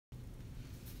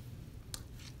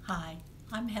Hi,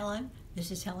 I'm Helen. This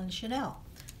is Helen Chanel.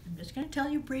 I'm just going to tell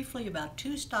you briefly about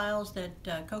two styles that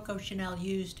Coco Chanel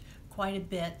used quite a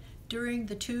bit during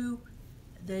the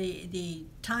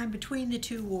time between the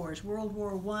two wars, World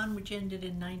War I, which ended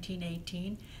in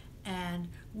 1918, and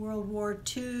World War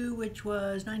II, which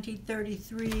was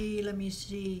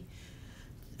 1933,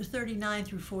 39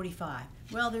 through 45.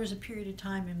 Well, there's a period of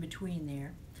time in between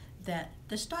there that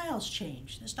the styles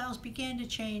changed. The styles began to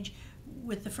change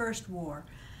with the First War.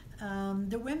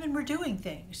 The women were doing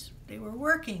things. They were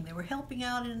working, they were helping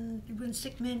out when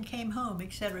sick men came home,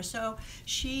 etc. So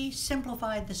she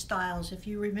simplified the styles. If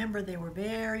you remember, they were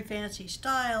very fancy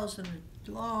styles and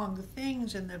the long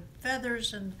things and the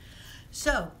feathers. And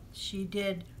so she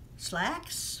did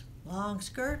slacks, long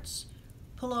skirts,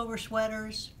 pullover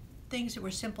sweaters, things that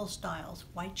were simple styles,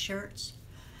 white shirts.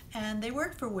 And they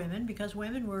worked for women because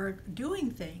women were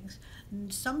doing things,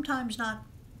 sometimes not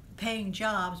paying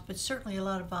jobs, but certainly a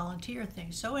lot of volunteer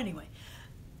things. So anyway,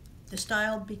 the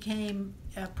style became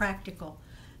practical.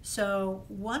 So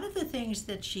one of the things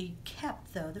that she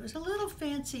kept, though, that was a little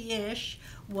fancy-ish,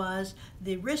 was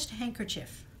the wrist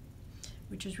handkerchief,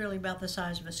 which is really about the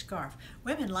size of a scarf.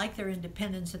 Women liked their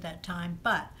independence at that time,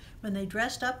 but when they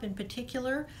dressed up in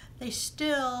particular, they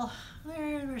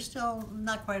were still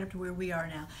not quite up to where we are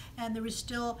now. And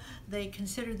they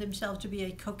considered themselves to be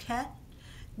a coquette,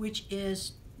 which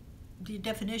is, the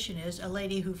definition is a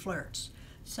lady who flirts.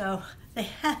 So they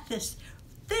had this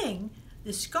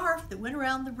scarf that went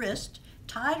around the wrist,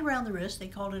 tied around the wrist, they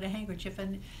called it a handkerchief,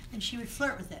 and she would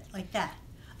flirt with it like that.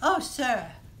 "Oh,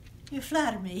 sir, you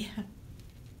flatter me."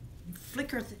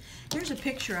 Here's a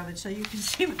picture of it so you can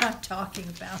see what I'm talking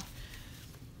about.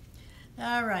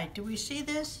 All right, do we see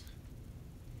this?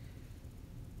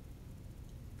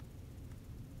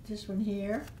 This one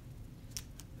here,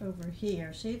 over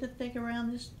here. See the thing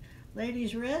around this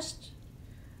lady's wrist?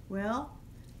 Well,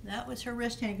 that was her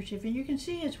wrist handkerchief, and you can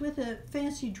see it's with a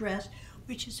fancy dress,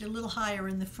 which is a little higher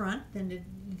in the front than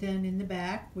in the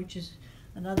back, which is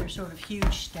another sort of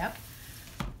huge step.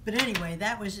 But anyway,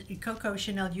 Coco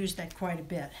Chanel used that quite a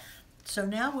bit. So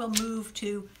now we'll move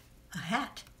to a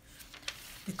hat,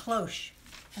 the cloche.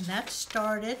 And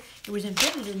it was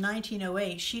invented in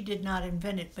 1908. She did not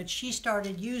invent it, but she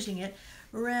started using it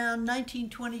around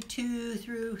 1922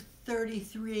 through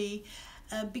 33,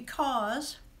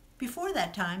 because before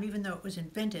that time, even though it was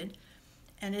invented,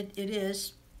 and it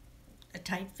is a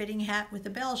tight-fitting hat with a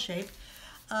bell shape,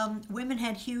 women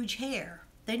had huge hair.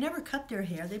 They never cut their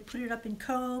hair. They put it up in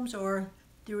combs, or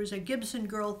there was a Gibson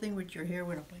girl thing which your hair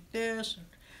went up like this, and,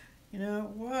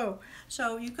 whoa.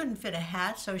 So you couldn't fit a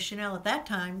hat, so Chanel at that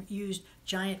time used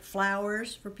giant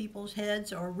flowers for people's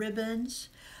heads or ribbons.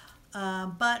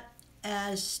 But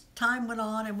as time went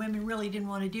on and women really didn't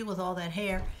want to deal with all that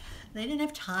hair, they didn't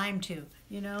have time to,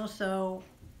 so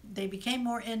they became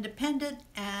more independent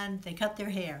and they cut their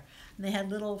hair. And they had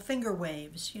little finger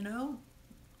waves,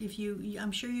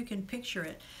 I'm sure you can picture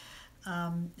it.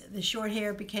 The short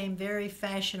hair became very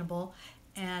fashionable,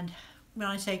 and when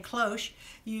I say cloche,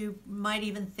 you might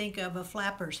even think of a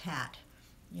flapper's hat,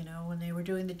 when they were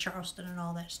doing the Charleston and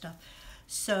all that stuff.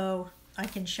 So I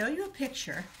can show you a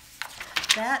picture,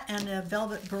 that and a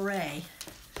velvet beret,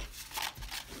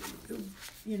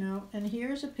 and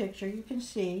here's a picture. You can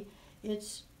see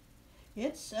it's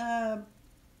a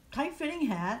tight-fitting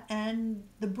hat, and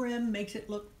the brim makes it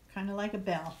look kind of like a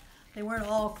bell. They weren't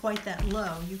all quite that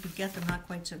low. You could get them not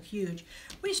quite so huge.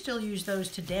 We still use those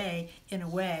today in a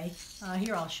way.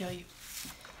 Here, I'll show you.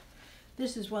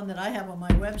 This is one that I have on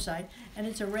my website, and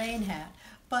it's a rain hat,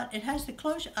 but it has the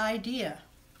cloche idea.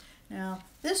 Now,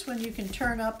 this one you can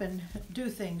turn up and do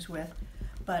things with,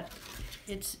 but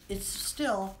it's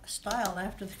still styled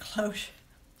after the cloche.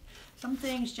 Some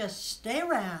things just stay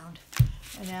around.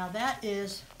 And now that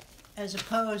is, as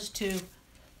opposed to,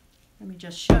 let me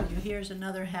just show you. Here's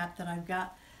another hat that I've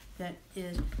got that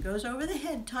goes over the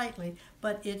head tightly,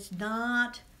 but it's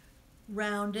not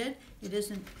rounded. It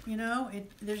isn't,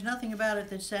 there's nothing about it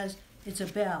that says it's a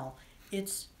bell.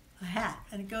 It's a hat,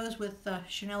 and it goes with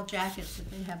Chanel jackets that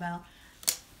they had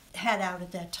out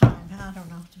at that time. I don't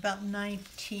know. It's about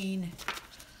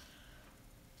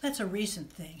that's a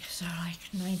recent thing. So like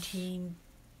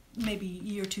maybe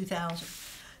year 2000.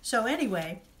 So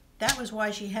anyway, that was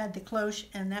why she had the cloche,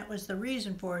 and that was the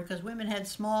reason for it, because women had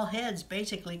small heads,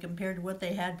 basically, compared to what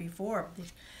they had before.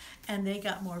 And they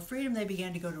got more freedom. They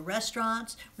began to go to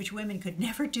restaurants, which women could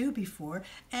never do before,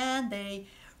 and they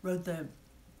rode the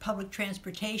public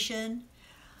transportation.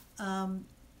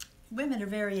 Women are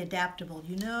very adaptable,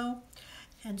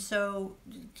 And so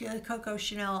Coco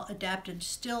Chanel adapted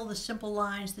still the simple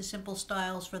lines, the simple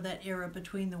styles for that era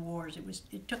between the wars.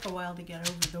 It took a while to get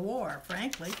over the war,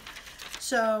 frankly.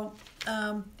 So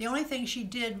the only thing she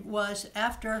did was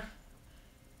after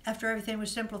everything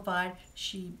was simplified,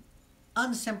 she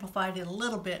unsimplified it a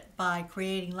little bit by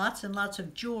creating lots and lots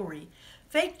of jewelry,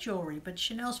 fake jewelry, but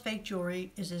Chanel's fake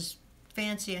jewelry is as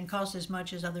fancy and costs as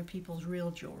much as other people's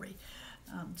real jewelry.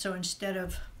 So instead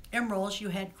of emeralds, you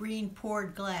had green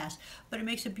poured glass, but it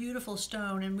makes a beautiful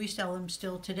stone, and we sell them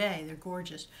still today. They're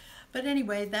gorgeous. But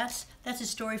anyway, that's a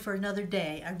story for another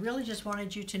day. I really just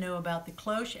wanted you to know about the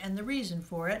cloche and the reason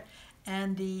for it,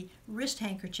 and the wrist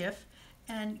handkerchief,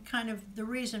 and kind of the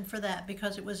reason for that,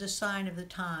 because it was a sign of the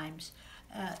times.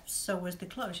 So was the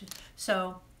cloche.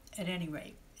 So at any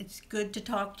rate, it's good to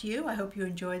talk to you. I hope you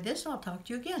enjoyed this. I'll talk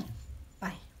to you again.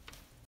 Bye.